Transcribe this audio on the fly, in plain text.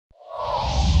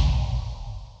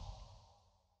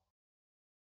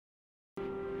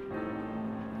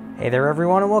Hey there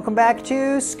everyone and welcome back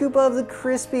to Scoop of the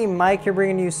Crispy. Mike here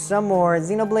bringing you some more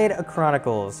Xenoblade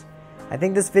Chronicles. I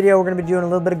think this video we're going to be doing a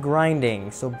little bit of grinding,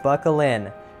 so buckle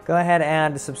in. Go ahead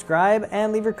and subscribe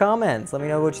and leave your comments. Let me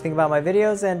know what you think about my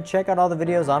videos and check out all the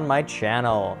videos on my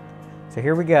channel. So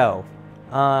here we go.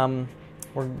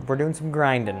 We're doing some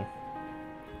grinding.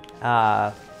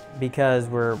 Because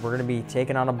we're going to be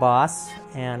taking on a boss,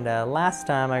 and last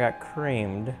time I got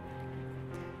creamed.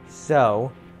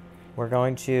 So we're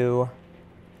going to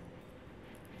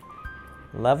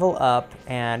level up,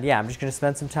 and yeah, I'm just going to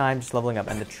spend some time just leveling up.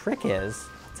 And the trick is,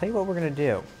 I'll tell you what we're going to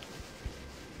do.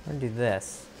 We're going to do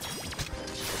this.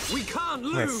 We're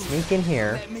going to sneak in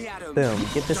here, boom,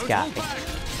 get this guy,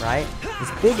 right?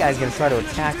 This big guy's going to try to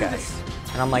attack us.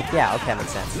 And I'm like, yeah, okay, that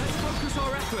makes sense.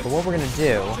 But what we're going to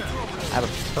do, I have a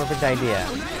perfect idea.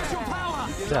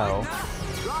 So,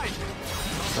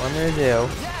 what I'm going to do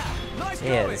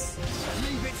is,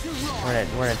 we're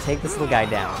gonna take this little guy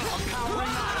down.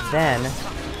 Then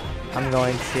I'm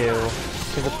going to,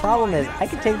 because the problem is I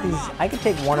could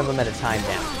take one of them at a time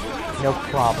down, no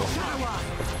problem.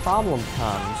 The problem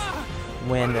comes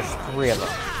when there's three of them.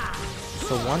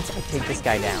 So once I take this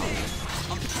guy down,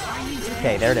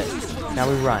 okay, there it is. Now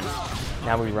we run.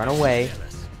 Now we run away.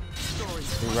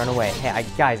 We run away. Hey,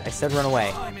 guys, I said run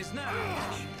away.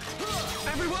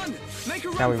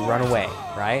 Now we run away,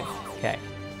 right? Okay.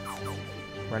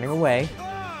 Running away.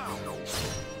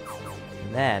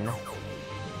 And then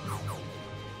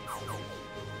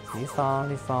he's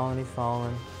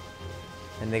falling.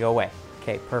 And they go away.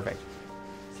 Okay, perfect.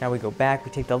 So now we go back,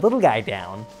 we take the little guy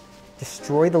down,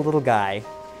 destroy the little guy,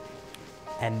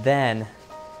 and then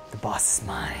the boss is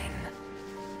mine.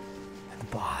 And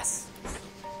the boss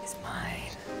is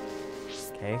mine.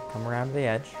 Okay, come around to the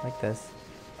edge like this.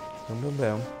 Boom, boom,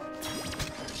 boom.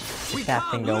 Get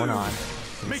that thing going on.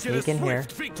 Sneak in here.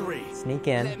 Sneak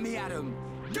in.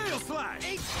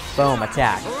 Boom,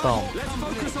 attack. Boom.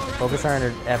 Focus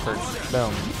our efforts.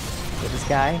 Boom. Get this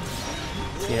guy.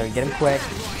 You know, get him quick.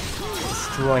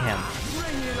 Destroy him.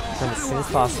 Kill him as soon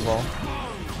as possible.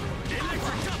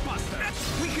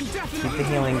 Keep the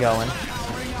healing going.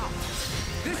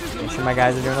 Make sure my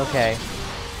guys are doing okay.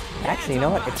 Actually, you know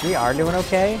what? If we are doing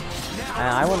okay,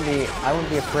 I wouldn't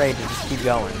be afraid to just keep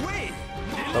going.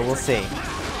 But we'll see.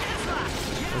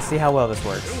 We'll see how well this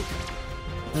works.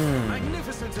 We'll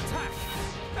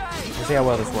see how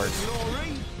well this works.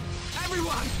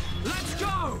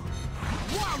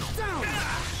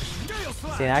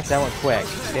 See, actually that went quick.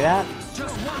 See that?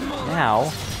 Now,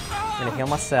 I'm gonna heal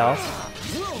myself.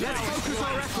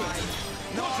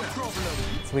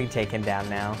 So we can take him down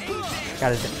now.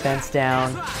 Got his defense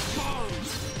down.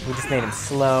 We just made him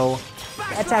slow.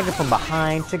 Attacked him from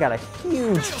behind. Took out a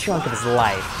huge chunk of his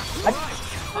life. A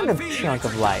ton of chunk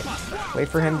of life. Wait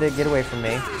for him to get away from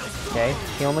me. Okay,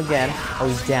 heal him again. Oh,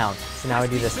 he's down. So now I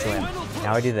do this to him.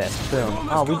 Now I do this. Boom.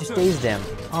 Oh, we just dazed him.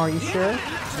 Oh, are you sure?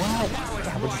 What?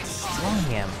 Yeah, we're just destroying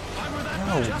him.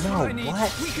 No, what?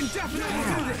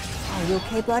 Yeah. Oh, you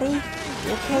okay, buddy?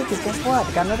 You okay? Because guess what?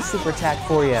 I got another super attack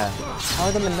for you. Power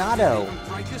of the Monado.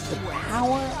 The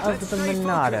power of the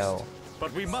Monado.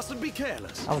 But we mustn't be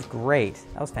careless. That was great.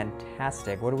 That was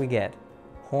fantastic. What do we get?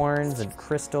 Horns and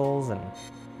crystals and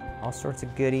all sorts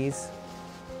of goodies.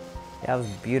 Yeah, that was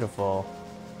beautiful.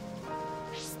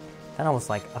 That almost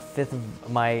like a fifth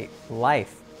of my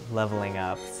life leveling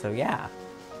up. So yeah,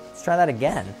 let's try that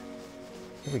again.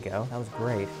 Here we go. That was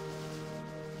great.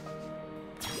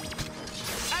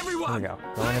 Here we go.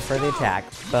 Going in for the attack.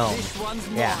 Boom.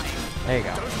 Yeah. There you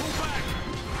go.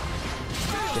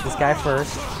 Get this guy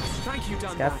first.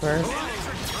 This guy first.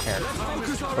 Here.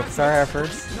 Focus our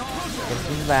efforts. Get him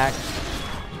from the back.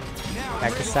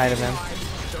 Back to side of him.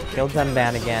 Kill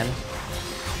Dunban again.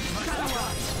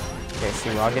 Okay,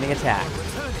 so we're all getting attacked.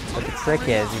 But the trick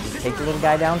is, you just take the little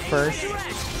guy down first.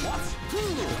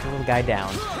 Take the little guy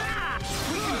down.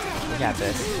 We got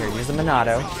this. Here, use the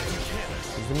Monado.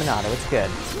 Use the Monado, it's good.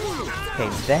 Okay,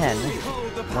 then,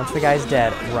 once the guy's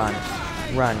dead, run.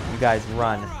 Run, you guys,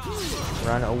 run.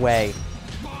 Run away.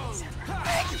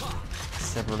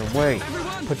 Separate away.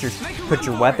 Put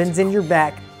your weapons in your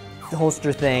back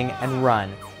holster thing and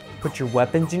run. Put your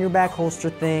weapons in your back holster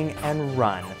thing and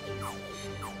run.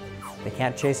 They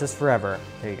can't chase us forever.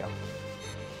 There you go.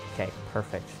 Okay,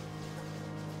 perfect.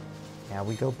 Now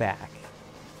we go back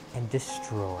and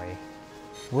destroy.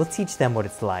 We'll teach them what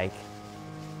it's like.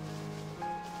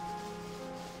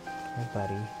 Okay,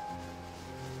 buddy.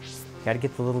 Gotta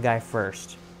get the little guy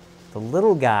first. The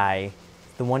little guy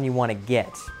is the one you want to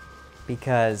get,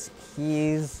 because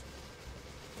he's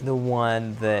the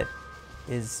one that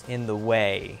is in the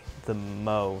way the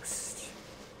most.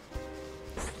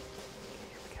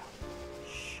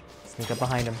 Sneak up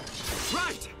behind him.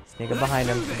 Right. Sneak up behind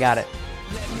him. You got it.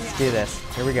 Let's do this.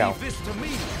 Here we go.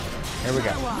 Here we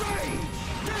go.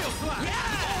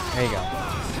 There you go.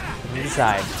 To the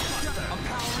side.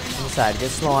 To the side.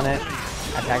 Get slow on it.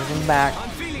 Attack from the back.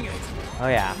 Oh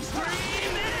yeah.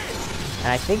 And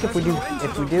I think if we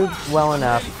do well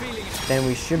enough, then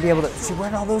we should be able to see where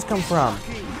did all those come from?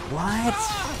 What?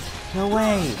 No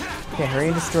way. Okay, hurry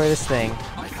and destroy this thing.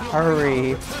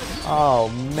 Hurry. Oh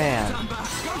man.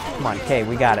 Come on. Okay,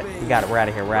 we got it. We got it. We're out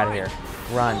of here. We're out of here.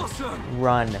 Run.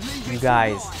 Run. You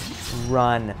guys.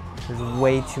 Run. There's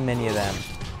way too many of them.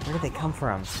 Where did they come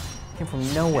from? They came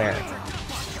from nowhere.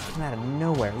 They came out of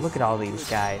nowhere. Look at all these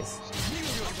guys.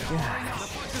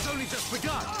 Gosh.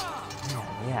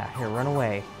 Yeah, here, run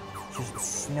away. It's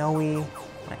just snowy.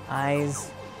 My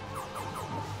eyes.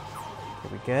 Are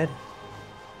we good?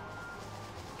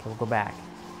 Okay, we'll go back.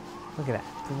 Look at that.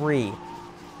 3.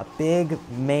 A big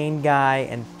main guy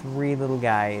and 3 little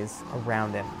guys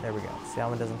around him. There we go. See, that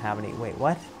one doesn't have any. Wait,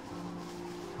 what?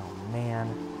 Oh, man.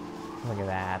 Look at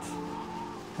that.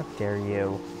 How dare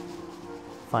you?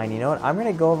 Fine, you know what? I'm going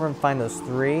to go over and find those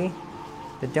 3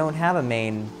 that don't have a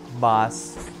main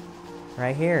boss.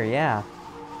 Right here, yeah.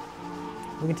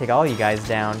 We can take all you guys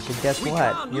down, because guess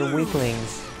what? You're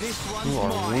weaklings. You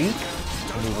are weak,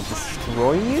 and we will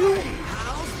destroy you?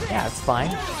 Yeah, it's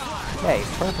fine. Okay,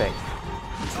 perfect.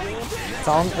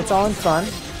 It's all in fun,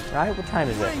 right? What time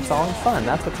is it? It's all in fun.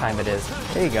 That's what time it is.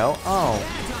 There you go. Oh,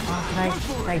 can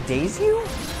I daze you?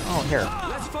 Oh, here.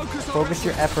 Focus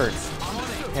your efforts.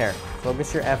 Here,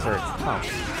 focus your efforts. Oh.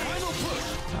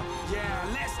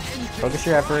 Focus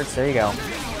your efforts. There you go.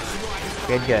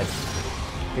 Good, good.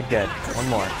 Good, good. One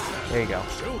more. There you go.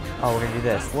 Oh, we're gonna do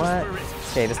this. What?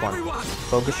 Okay, this one.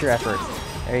 Focus your efforts.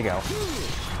 There you go.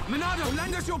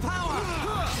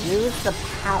 Use the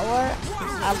power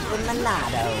of the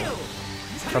Monado.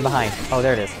 From behind. Oh,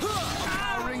 there it is.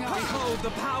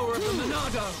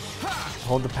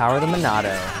 Hold the power of the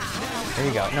Monado. There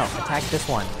you go. No, attack this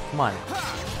one. Come on.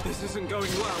 This isn't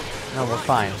going well. No, we're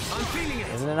fine.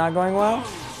 Isn't it not going well?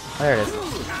 Oh, there it is.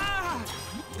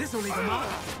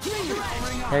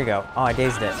 There you go. Oh, I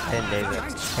dazed it. I didn't daze it.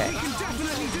 Okay.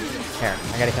 Here,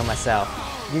 I gotta kill myself.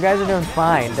 You guys are doing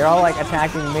fine. They're all like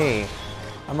attacking me.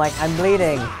 I'm like, I'm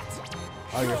bleeding.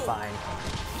 Oh, you're fine.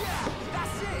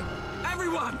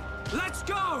 Everyone, let's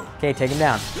go. Okay, take him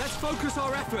down. Let's focus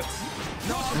our efforts.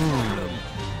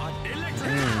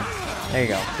 There you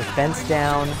go. Defense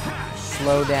down.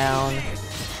 Slow down.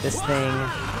 This thing.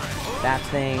 That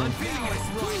thing.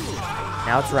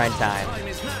 Now it's run time.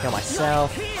 Kill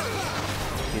myself.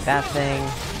 Do that thing.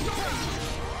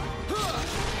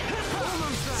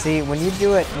 See, when you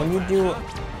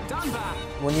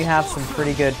have some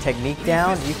pretty good technique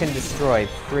down, you can destroy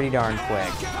pretty darn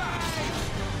quick.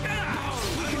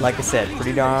 Like I said,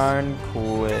 pretty darn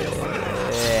quick.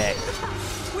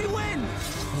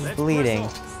 He's bleeding.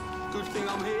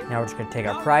 Now we're just gonna take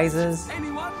our prizes.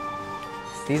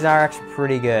 These are actually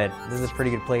pretty good. This is a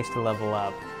pretty good place to level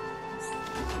up.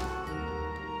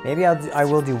 Maybe I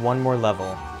will do one more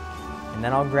level, and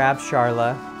then I'll grab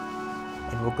Charla,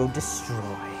 and we'll go destroy.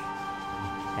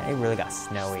 And it really got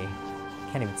snowy.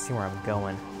 Can't even see where I'm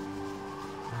going.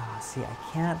 See, I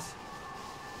can't.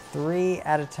 3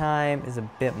 at a time is a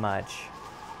bit much.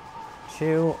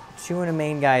 2 and a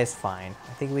main guy is fine.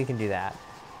 I think we can do that.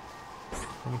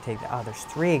 Let me take that. Oh, there's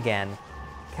 3 again.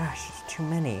 Gosh, there's too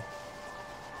many.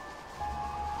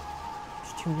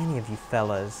 There's too many of you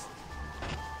fellas.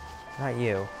 Not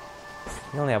you.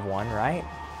 You only have 1, right?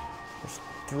 There's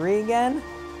 3 again?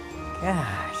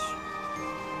 Gosh.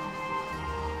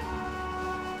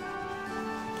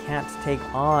 Can't take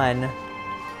on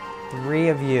 3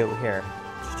 of you. Here,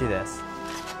 just do this.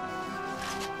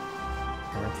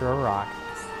 I'm gonna throw a rock.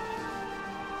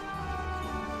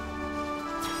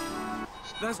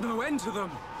 There's no end to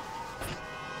them.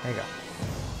 There you go.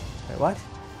 Wait, what?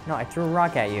 No, I threw a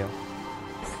rock at you.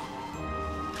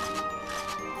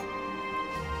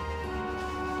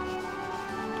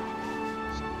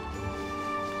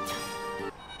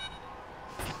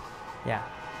 Yeah.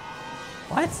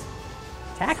 What?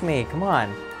 Attack me, come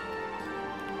on.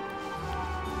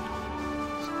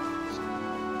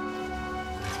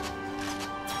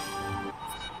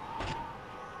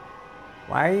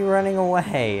 Why are you running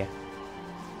away?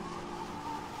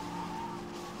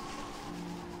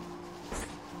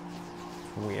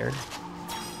 Weird.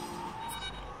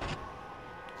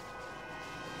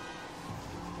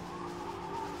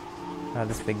 Oh,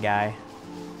 this big guy.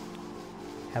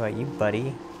 How about you,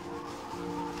 buddy?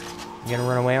 You gonna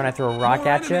run away when I throw a rock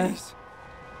at you?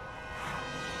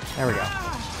 There we go.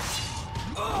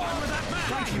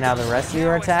 Now the rest of you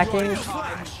are attacking. Just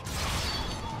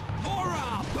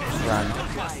run.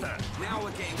 Now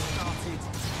we're getting started.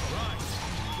 Right.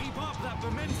 Keep up that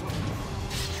momentum.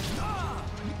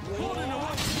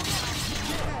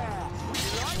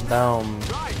 Boom.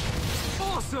 Right.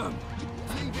 Awesome.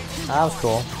 That was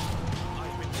cool.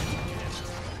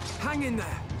 Hang in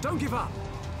there. Don't give up.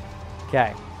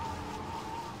 Okay.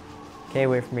 Okay,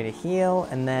 wait for me to heal,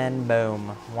 and then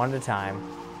boom. One at a time.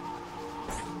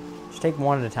 Just take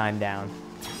one at a time down.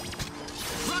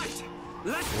 Right.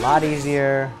 Let's A lot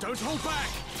easier. Don't hold back.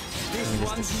 Let me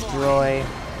just destroy.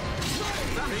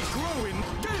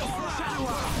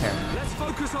 Here. Let's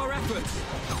focus our efforts.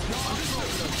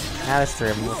 Now there's 3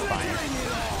 of them. It's fine.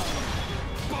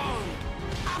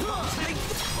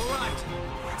 All right.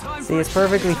 Time See, it's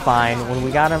perfectly fine. When we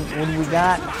got him, boom,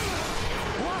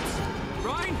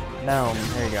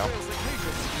 there you go.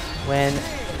 When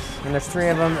there's 3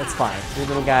 of them, it's fine. 3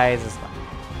 little guys is fine.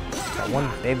 That one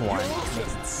big one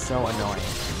makes it so annoying.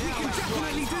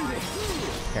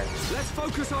 Here. Let's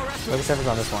focus our efforts. Focus efforts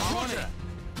on this one.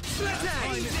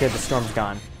 Good, the storm's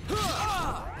gone.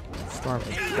 Storm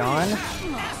is gone.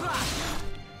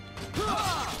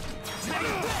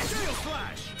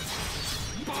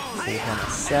 Save for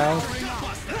myself.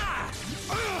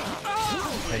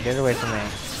 Okay, get it away from me.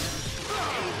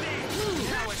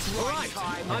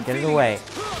 Okay, get it away.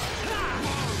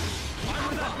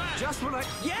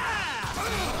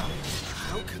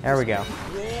 There we go.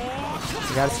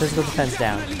 We got his physical defense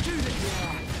down.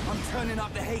 I'm turning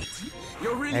up the heat.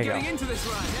 You're really There you getting go. into this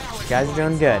right now. You guys are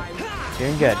doing good.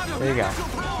 Doing good. There you go.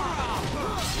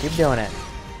 Keep doing it.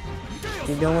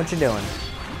 Keep doing what you're doing.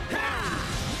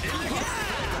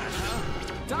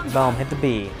 Boom, hit the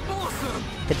B.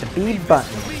 Hit the B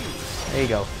button. There you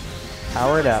go.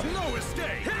 Power it up.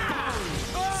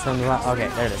 Okay,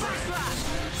 there it is.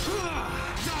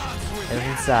 Hit it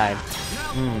inside.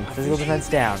 Physical defense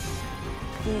down.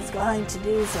 He's going to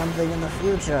do something in the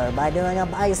future by doing a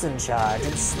bison charge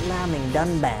and slamming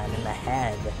Dunban in the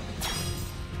head.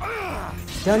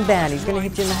 Dunban, he's gonna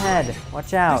hit you in the head.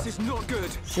 Watch out. This is not good.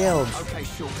 Shields. Okay,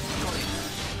 sure. Got it.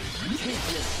 Keep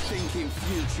your stinking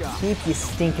future. Keep your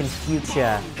stinking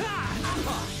future. The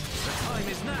time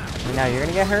is now. Now you're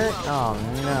gonna get hurt? Oh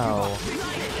no.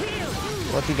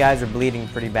 Both you guys are bleeding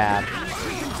pretty bad.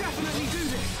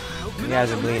 You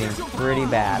guys are bleeding pretty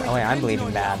bad. Oh wait, I'm bleeding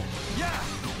bad.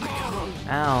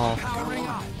 Ow.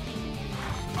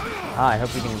 Oh, I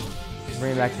hope you can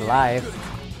bring me back to life.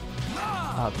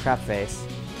 Oh, crap face.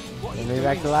 Can you bring me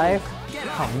back to life?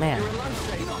 Oh man.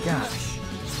 Gosh.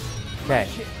 Okay.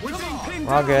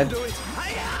 We're all good.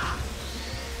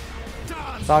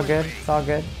 It's all good. It's all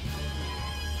good.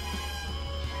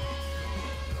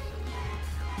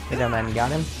 Hey, dumb man, you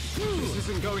got him? This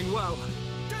isn't going well.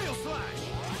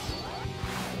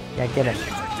 Yeah, get him.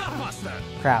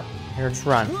 Crap. Here, just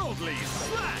run.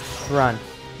 Just run.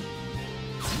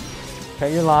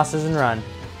 Cut your losses and run.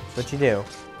 That's what you do.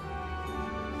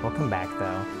 We'll come back,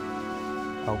 though.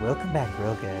 Oh, we'll come back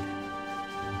real good.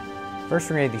 First,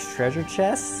 we're gonna do these treasure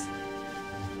chests.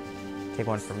 Take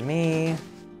one from me.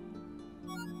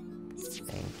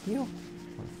 Thank you.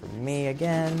 One from me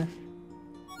again.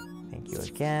 Thank you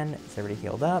again. Is everybody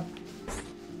healed up?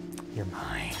 You're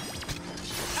mine.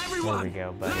 Everyone, there we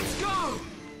go, buddy. Let's go!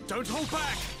 Don't hold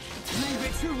back. Leave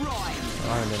it to right.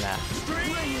 I'm doing that.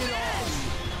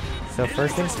 So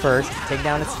first things first, take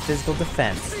down its physical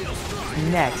defense.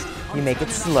 Next, you make it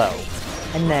slow.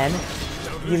 And then,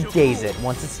 you daze it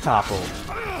once it's toppled.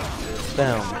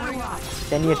 Boom.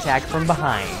 Then you attack from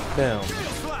behind. Boom.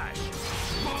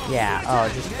 Yeah, oh,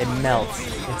 it melts.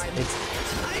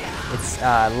 Its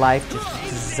life just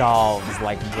dissolves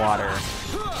like water.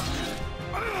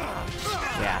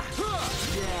 Yeah.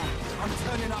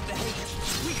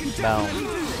 Boom.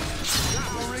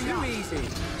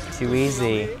 Too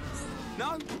easy.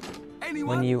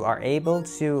 When you are able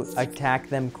to attack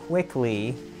them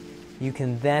quickly, you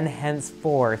can then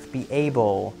henceforth be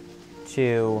able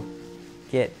to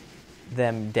get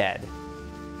them dead.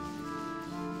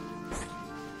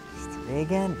 There's 3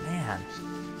 again? Man,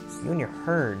 you and your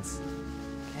herds.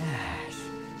 Gosh,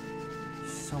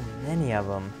 there's so many of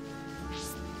them.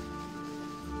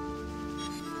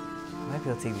 I might be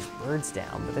able to take these birds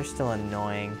down, but they're still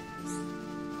annoying.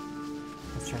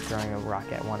 Let's try throwing a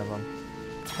rock at one of them.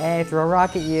 Hey, throw a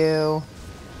rock at you.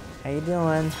 How you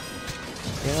doing?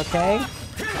 You okay?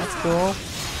 That's cool.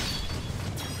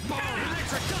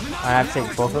 I have to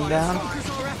take both of them down?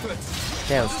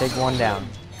 Okay, let's take one down.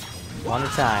 One at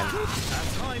a time.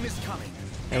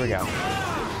 There we go.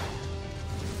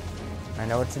 I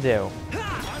know what to do.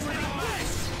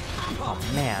 Oh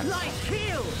man.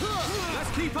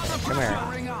 Come here.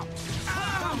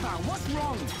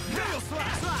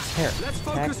 Here,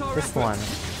 attack this one.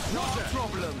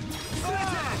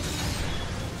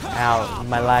 Ow,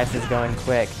 my life is going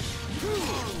quick.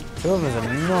 Two of them is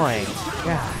annoying.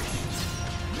 God.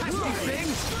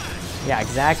 Yeah,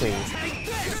 exactly.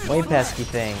 Way pesky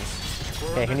things.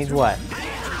 Okay, who needs what?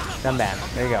 Gunban.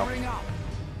 There you go.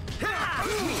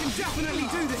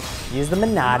 Use the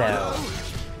Monado.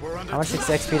 How much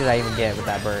XP did I even get with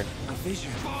that bird?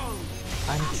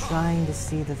 I'm trying to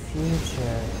see the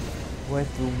future with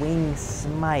wing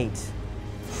smite,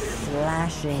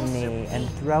 slashing me and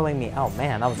throwing me. Oh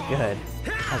man, that was good.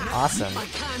 That was awesome.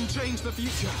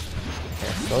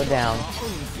 Here, slow it down.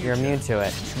 You're immune to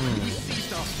it.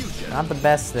 Not the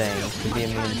best thing to be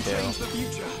immune to.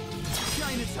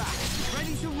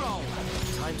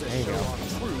 There you go.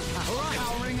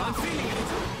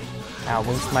 Ow,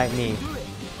 wing smite me.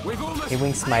 He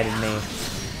wing smited me.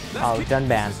 Oh,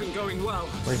 Dunban.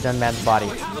 Where's Dunban's body?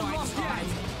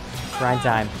 Grind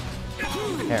time.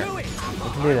 Here. We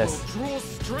can do this.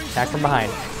 Attack from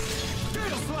behind.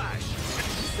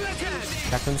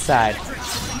 Attack from the side.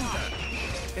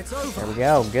 There we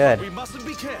go. Good.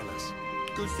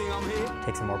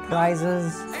 Take some more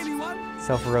prizes.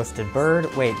 Self-roasted bird.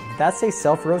 Wait, did that say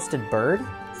self-roasted bird?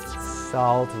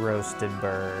 Salt-roasted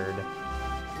bird.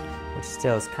 Which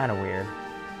still is kind of weird.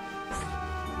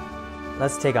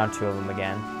 Let's take on two of them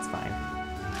again. It's fine.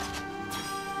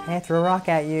 Hey, throw a rock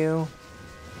at you.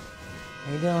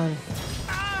 How you doing?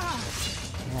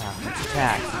 Yeah, let's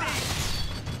attack.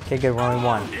 Okay, good. We're only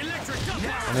one.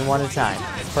 Only one at a time.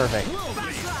 It's perfect.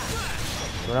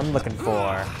 That's what I'm looking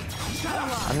for.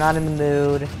 I'm not in the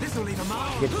mood.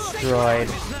 Get destroyed.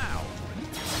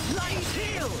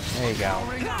 There you go.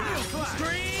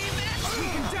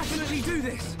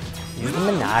 Use the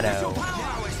Monado.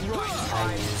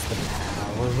 I use the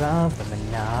power of the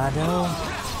Monado.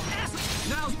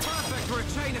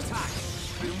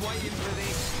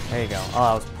 There you go. Oh,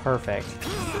 that was perfect.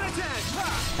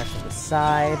 Back to the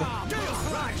side.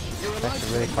 Back to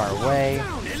really far away.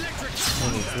 Who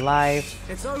needs life?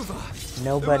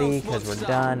 Nobody, because we're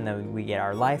done. Then we get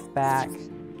our life back.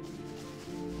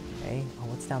 Okay. Oh,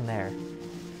 what's down there?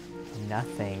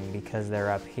 Nothing, because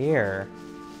they're up here.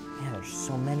 Man, there's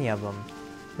so many of them.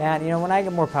 Man, you know, when I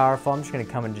get more powerful, I'm just going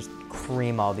to come and just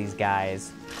cream all these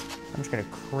guys. I'm just going to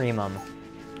cream them.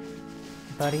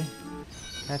 Buddy,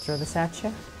 can I throw this at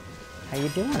you? How you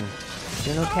doing?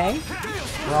 Doing okay?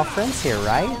 We're all friends here,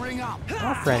 right? We're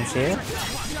all friends here.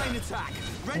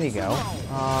 There you go.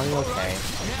 Oh, you're okay.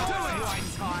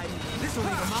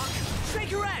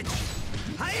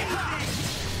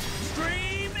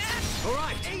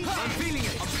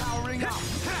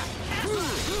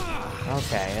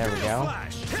 Okay, there we go.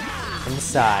 From the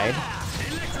side.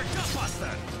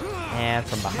 And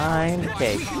from behind.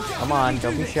 Okay, come on,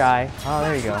 don't be shy. Oh,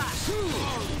 there you go.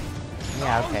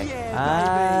 Yeah, okay.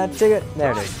 Take it.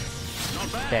 There it is.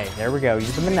 Okay, there we go.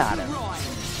 Use the Monado.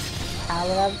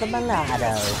 Power of the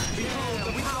Monado.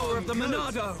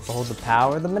 Hold the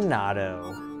power of the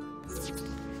Monado.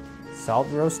 Salt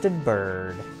roasted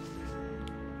bird. Is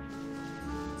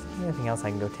there anything else I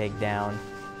can go take down?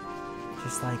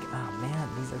 Just like, oh man,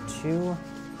 these are two.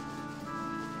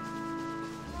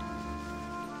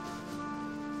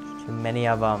 There's too many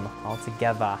of them all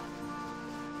together.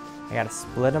 I gotta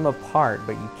split them apart,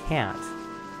 but you can't.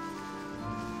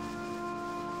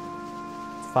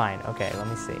 It's fine. Okay, let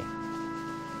me see.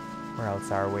 Where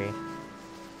else are we?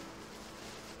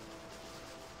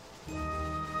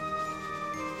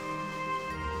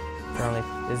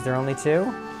 Is there only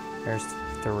two? There's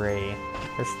three.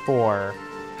 There's four.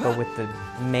 But with the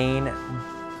main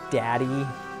daddy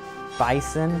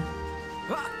bison.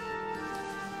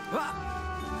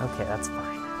 Okay, that's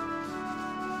fine.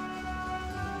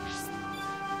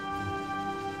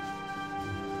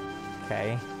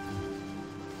 Okay.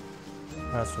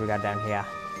 What else do we got down here?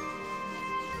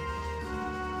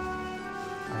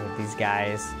 I have these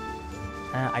guys.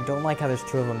 I don't like how there's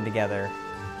two of them together.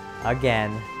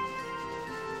 Again.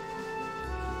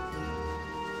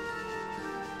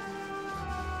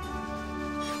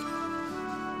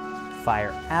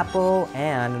 Fire apple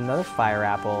and another fire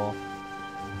apple.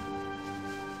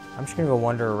 I'm just gonna go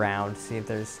wander around, see if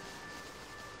there's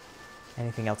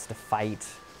anything else to fight.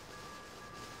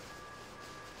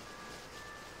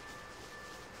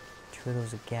 Two of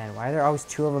those again. Why are there always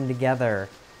two of them together?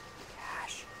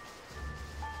 Gosh.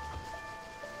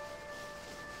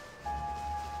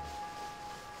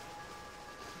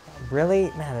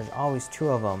 Really? Man, there's always two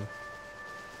of them.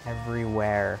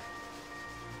 Everywhere.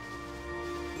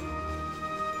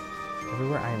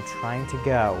 Everywhere I am trying to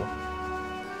go.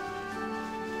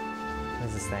 What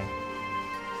is this thing?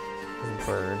 There's a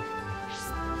bird.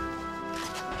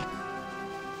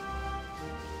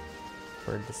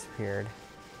 Bird disappeared.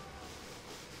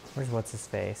 Where's what's his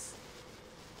face?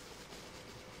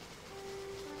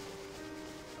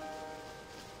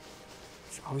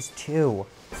 There's always 2.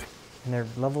 And they're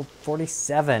level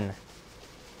 47.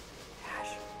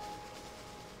 Gosh.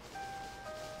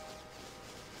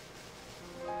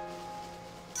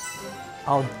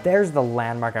 Oh, there's the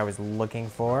landmark I was looking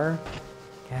for.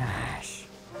 Gosh.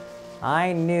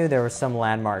 I knew there was some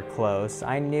landmark close.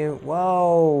 I knew.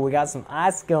 Whoa, we got some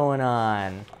ice going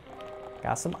on.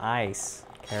 Got some ice.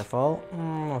 Careful.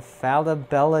 Falda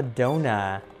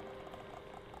Belladonna.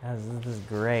 This is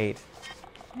great.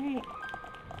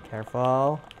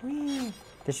 Careful. Whee.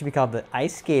 This should be called the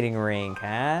ice skating rink,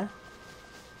 huh?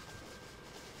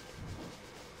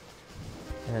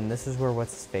 And then this is where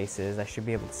what's his face is. I should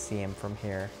be able to see him from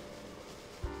here.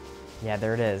 Yeah,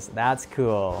 there it is. That's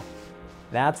cool.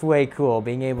 That's way cool,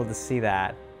 being able to see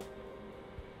that.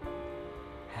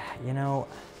 You know,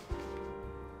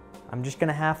 I'm just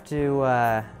gonna have to,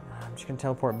 I'm just gonna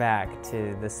teleport back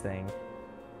to this thing.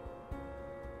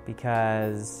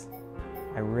 Because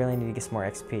I really need to get some more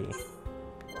XP.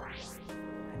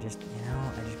 I just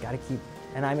gotta keep,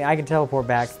 and I mean, I can teleport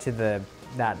back to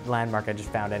that landmark I just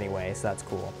found anyway, so that's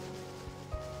cool.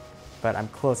 But I'm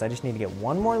close, I just need to get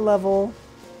one more level,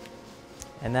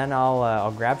 and then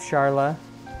I'll grab Sharla,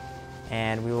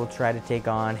 and we will try to take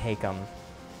on Hakem.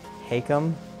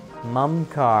 Hakem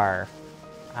Mumkar.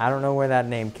 I don't know where that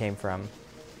name came from.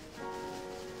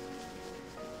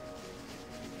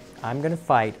 I'm gonna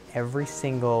fight every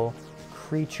single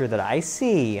creature that I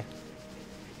see.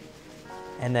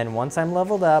 And then once I'm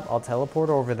leveled up, I'll teleport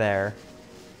over there.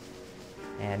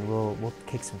 And we'll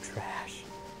kick some trash.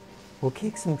 We'll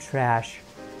kick some trash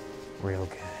real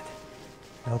good.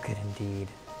 Real good indeed.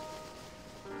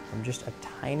 I'm just a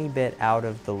tiny bit out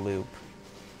of the loop.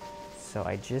 So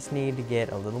I just need to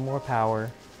get a little more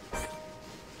power.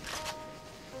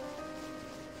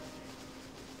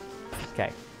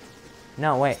 Okay.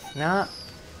 No, wait. No.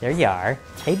 There you are.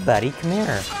 Hey, buddy, come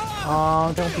here.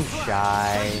 Oh, don't be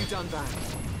shy.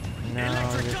 No,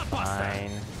 you're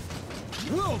fine.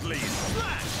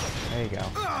 There you go.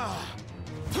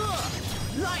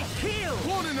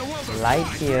 Light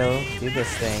heal. Do this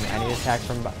thing. I need to attack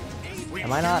from...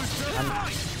 Am I not?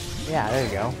 Yeah, there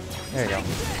you go. There you go.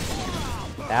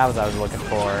 That was what I was looking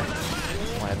for.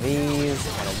 One of these.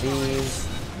 One of these.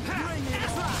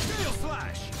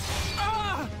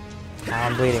 Now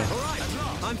I'm bleeding.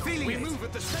 I'm feeling we move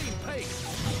at the same pace.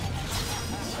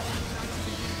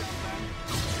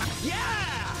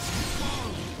 Yeah!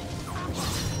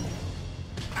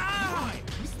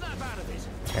 Snap out of it.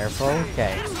 Careful.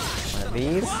 Okay. One of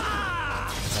these.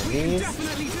 One of these.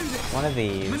 One of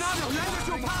these.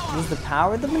 Use the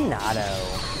power of the Monado.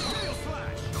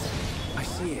 I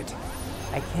see it.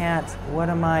 I can't. What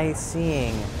am I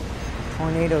seeing?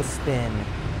 Tornado spin.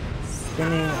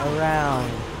 Spinning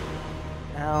around.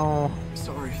 Ow.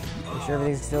 Sorry. Make sure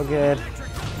everything's still good.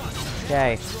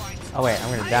 Okay. Oh wait,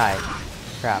 I'm gonna die.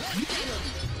 Crap.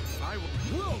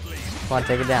 Come on,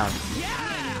 take it down.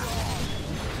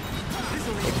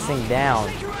 Take this thing down.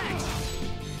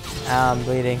 Ow, I'm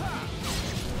bleeding.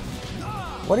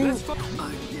 What are you...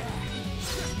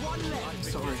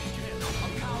 Sorry.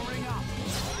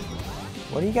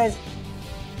 What are you guys...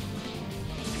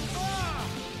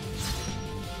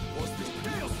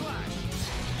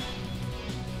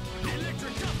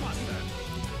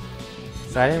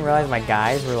 So I didn't realize my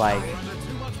guys were like...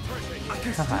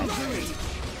 God.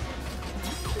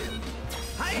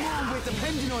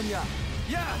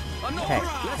 Okay.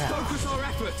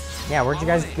 Yeah, where'd you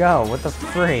guys go? What the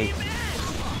freak?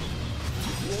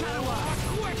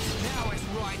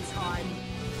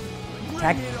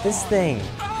 Attack this thing.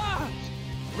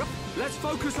 Let's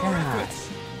focus our efforts.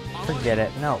 Forget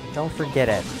it. No, don't forget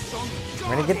it. I'm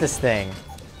gonna get this thing.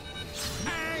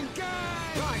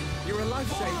 You're a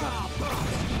lifesaver.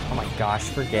 Oh my gosh,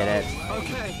 forget it.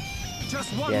 Okay.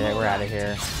 Just one Get it, more we're out of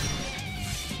here.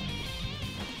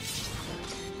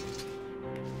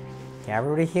 Okay,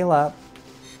 everybody heal up.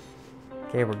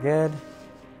 Okay, we're good.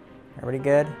 Everybody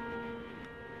good?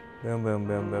 Boom, boom,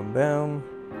 boom, boom, boom.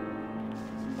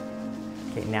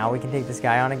 Okay, now we can take this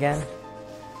guy on again.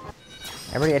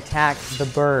 Everybody attack the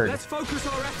bird. Let's focus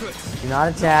our efforts. Do not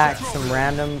attack some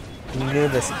random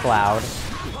Anubis cloud.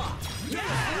 You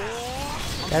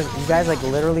guys like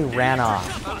literally ran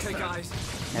off. Okay, guys.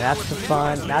 And that's the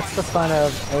fun. That's the fun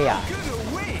of AI.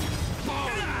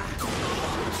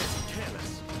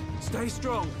 Stay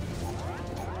strong.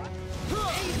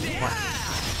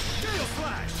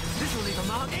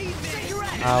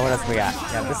 What else we got?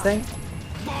 Yeah, this thing?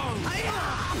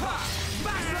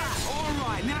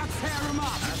 Alright, now tear him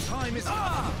up. Time is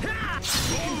up. We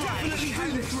can definitely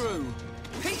do this through.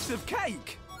 Piece of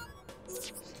cake.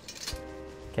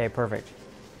 Okay, perfect.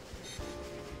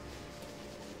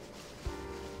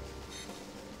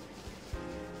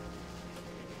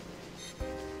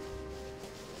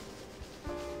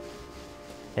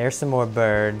 There's some more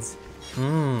birds.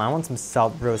 I want some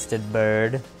salt roasted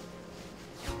bird.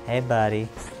 Hey, buddy.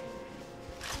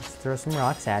 Let's throw some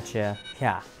rocks at you.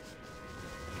 Yeah.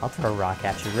 I'll throw a rock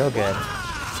at you real good.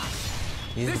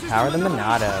 Use the power of the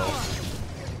Monado.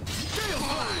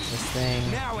 This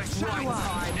thing. Now it's right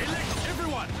time.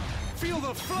 Everyone, feel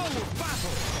the flow of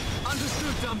battle.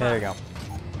 Understood, Dumbo. There we go.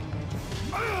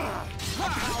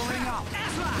 Powering up.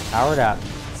 Powered up.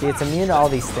 See, it's immune to all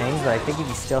these things, but I think if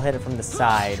you still hit it from the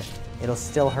side, it'll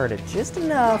still hurt it just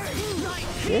enough.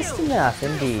 Just enough,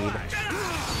 indeed.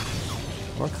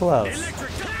 We're close.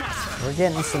 We're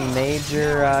getting some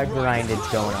major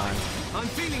grindage going on. I'm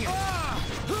feeling it.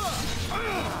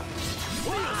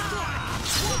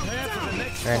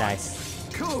 Very nice.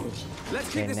 Cool. Let's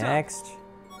Okay, keep this next.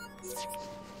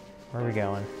 Where are we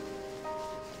going?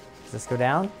 Does this go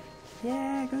down?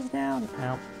 Yeah, it goes down.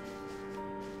 Ow.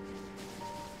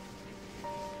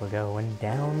 We're going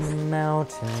down the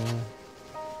mountain.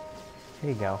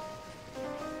 Here you go.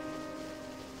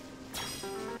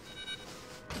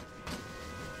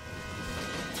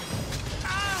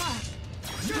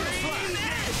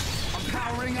 I'm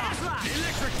powering up.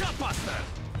 Electric Gutbuster.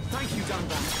 Thank you,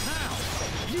 Dumbo. Now,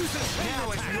 use it.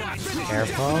 Now it's right.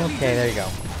 Careful. Okay, there you go.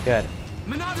 Good.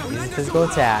 Monado, Use a lend us physical a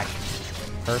hand. attack.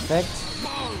 Perfect.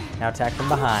 Now attack from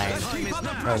behind. Time is up.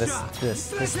 No, this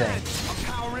thing. I'm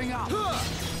powering up.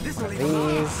 This will One of leave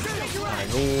a mark.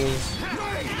 these.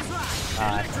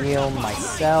 Heal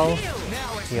myself.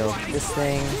 Heal this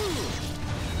thing.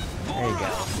 There you go.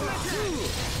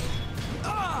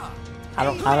 I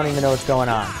don't even know what's going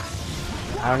on.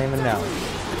 I don't even know.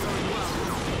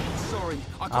 Sorry,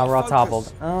 I Oh, got we're all focus.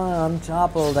 toppled. Oh, I'm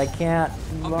toppled. I can't.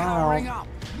 I'm powering Wow. up.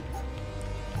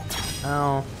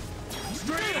 Oh.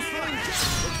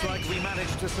 Looks like we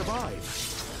managed to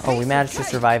survive. Oh, we managed to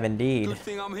survive indeed. Good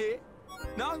thing I'm here.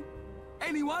 No?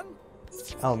 Anyone?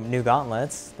 Oh, new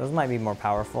gauntlets. Those might be more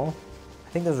powerful. I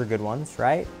think those are good ones,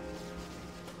 right?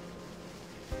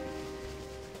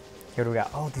 Here we go.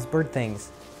 Oh, these bird things.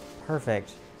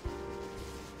 Perfect.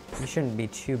 These shouldn't be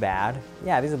too bad.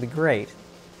 Yeah, these will be great.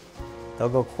 They'll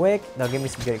go quick. They'll give me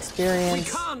some good We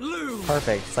experience. can't lose.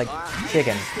 Perfect. It's like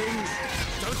chicken.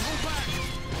 Don't hold back.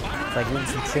 It's like eating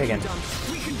some chicken.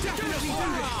 We can definitely do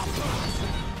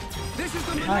this. This is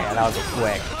the Oh yeah, that was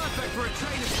quick. perfect for a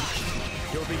train attack.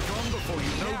 You'll be gone before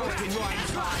you know what's in right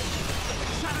time.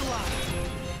 Shadow up.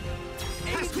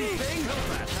 Easy thing.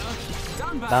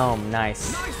 Done back. Boom.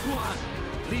 Nice. Nice one.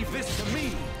 Leave this to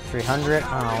me. 300.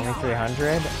 Oh, only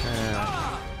 300.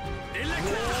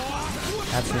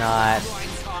 That's not.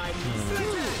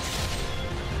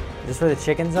 Is this where the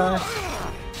chickens are?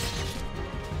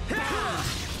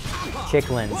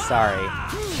 Chicklins, sorry.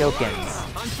 Chilkins.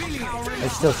 I'm feeling it. They're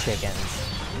still chickens.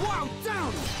 Wow,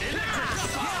 down.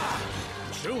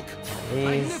 Choke. These.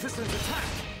 Magnificent attack.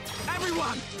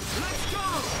 Everyone, let's go.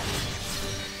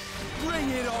 Bring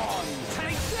it on.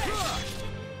 Take this.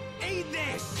 Eat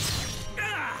this.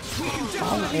 We can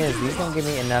Problem definitely is, do these this. don't give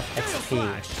me enough XP.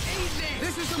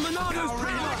 This is the Monado's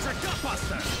electric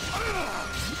gutbuster.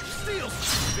 Steel.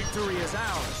 Victory is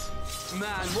ours.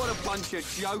 Man, what a bunch of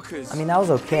jokers. I mean, that was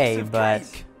okay, Piece of but.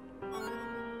 cake.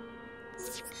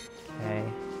 Okay.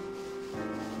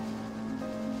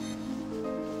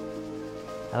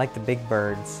 I like the big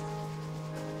birds.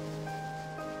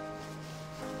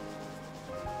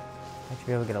 I should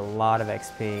be able to get a lot of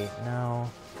XP. No.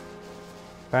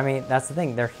 But I mean, that's the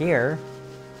thing. They're here.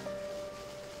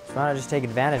 So why not just take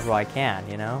advantage while I can,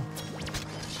 you know?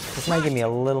 This might give me a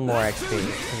little more XP,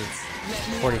 because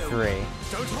it's 43.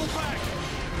 Don't hold back.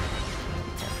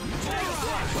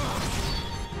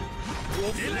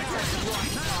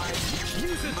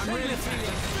 I'm really feeling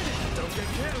it. Don't get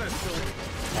careless, Silk.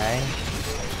 Okay.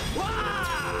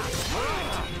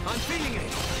 I'm feeling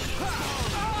it.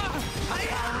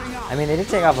 I mean, they did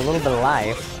take off a little bit of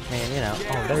life. I mean, you know.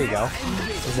 Oh, there you go.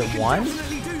 Is it one?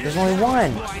 There's only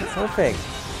one. Perfect.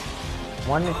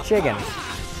 One chicken.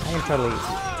 I can totally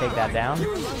take that down.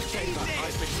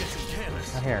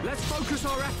 Right here. Let's focus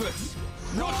our efforts.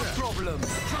 Not a problem.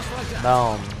 Just like that.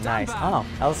 Boom. Nice. Oh,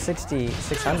 that was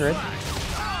 600.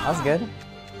 That was good. Now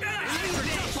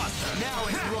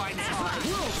it's right time.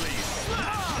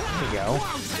 There you go.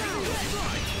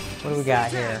 What do we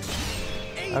got here?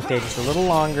 Okay, just a little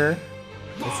longer.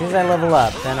 As soon as I level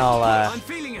up, then I'll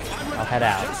head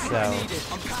out. So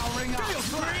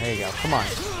there you go. Come on.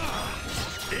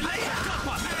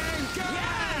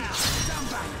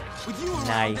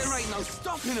 Nice.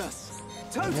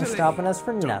 Ain't no stopping us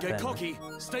for nothing.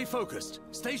 Stay focused.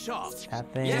 Stay sharp.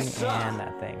 That thing and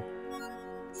that thing.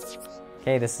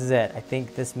 Okay, this is it. I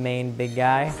think this main big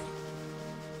guy.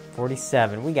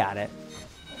 47. We got it.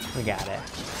 We got it.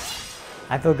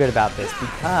 I feel good about this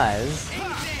because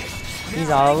he's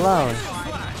all alone.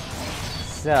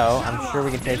 So I'm sure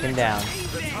we can take him down.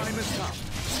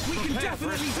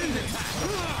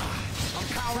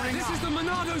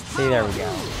 See, there we go.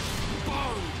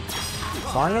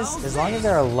 As long as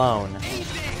they're alone,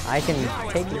 I can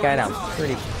take the guy down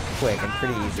pretty quick and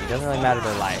pretty easy. It doesn't really matter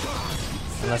their life,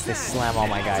 unless they slam all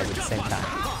my guys at the same time.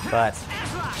 But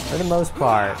for the most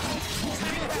part,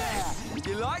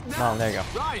 well, there you go.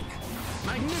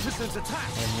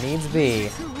 If needs be,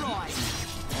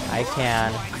 I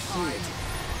can.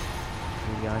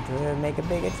 We're going to make a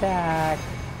big attack.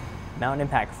 Mountain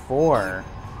Impact 4.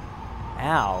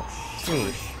 Ow,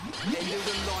 sheesh.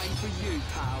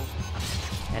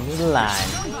 End of the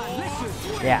line.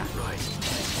 Yeah.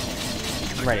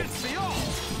 I'm ready.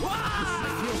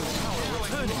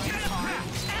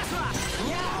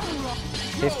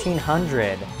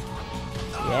 1,500.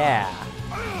 Yeah.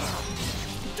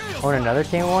 Oh, and another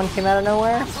one came out of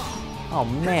nowhere? Oh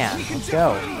man, let's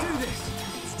go.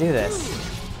 Let's do this.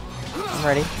 I'm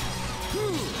ready.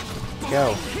 Let's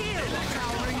go.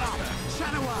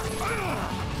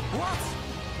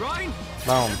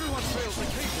 Boom.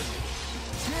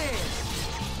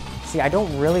 See, I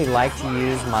don't really like to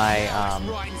use my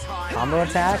combo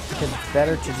attack because it's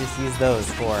better to just use those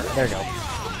for. There you go.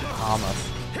 Almost.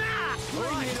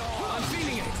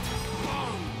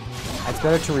 It's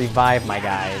better to revive my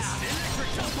guys.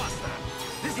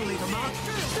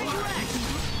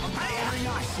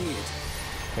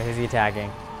 Okay, who's he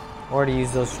attacking? Or to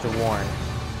use those to warn.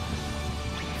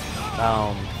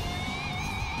 Boom.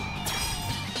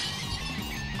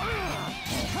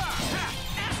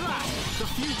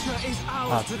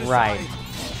 Oh, that's right.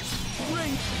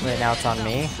 Wait, now it's on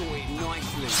me?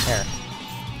 Here.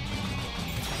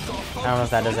 I don't know if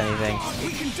that does anything.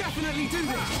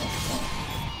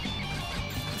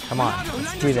 Come on,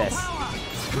 let's do this.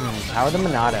 Power the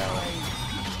Monado.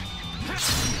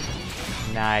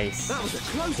 Nice.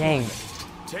 Dang.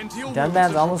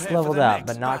 Dunban's almost leveled up,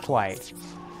 but not quite.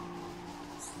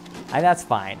 That's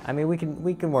fine. I mean, we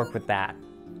can work with that.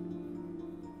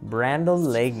 Brandle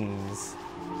leggings.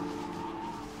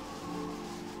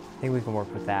 I think we can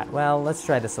work with that. Well, let's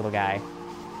try this little guy.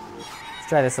 Let's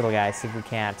try this little guy. See if we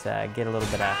can't get a little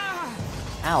bit of.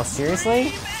 Ow!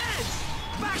 Seriously?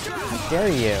 How dare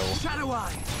you?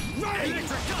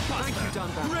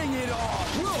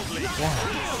 Yeah.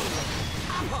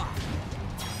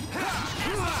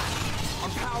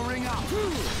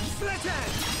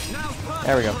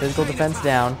 There we go. Physical defense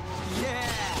down.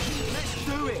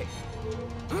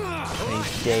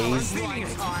 He's dazed.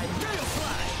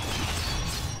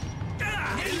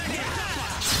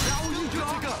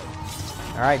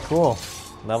 Alright, cool.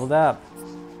 Leveled up.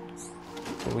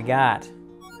 What we got?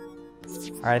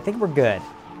 Alright, I think we're good.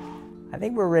 I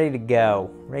think we're ready to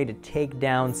go. Ready to take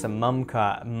down some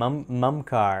Mumkar.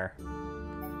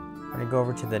 We're gonna go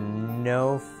over to the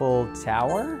No-Full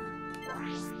Tower.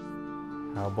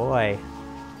 Oh boy.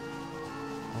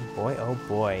 Oh boy, oh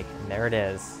boy. And there it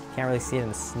is. Can't really see it in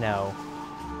the snow.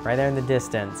 Right there in the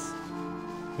distance,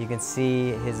 you can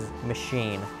see his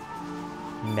machine.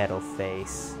 Metal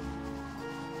face.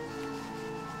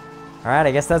 Alright,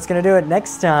 I guess that's going to do it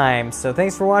next time. So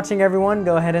thanks for watching, everyone.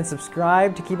 Go ahead and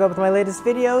subscribe to keep up with my latest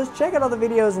videos. Check out all the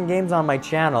videos and games on my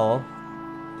channel.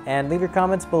 And leave your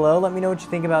comments below. Let me know what you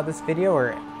think about this video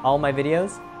or all my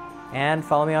videos. And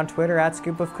follow me on Twitter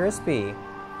 @ScoopOfCrispy.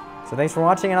 So thanks for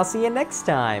watching, and I'll see you next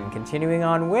time. Continuing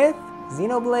on with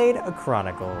Xenoblade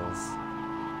Chronicles.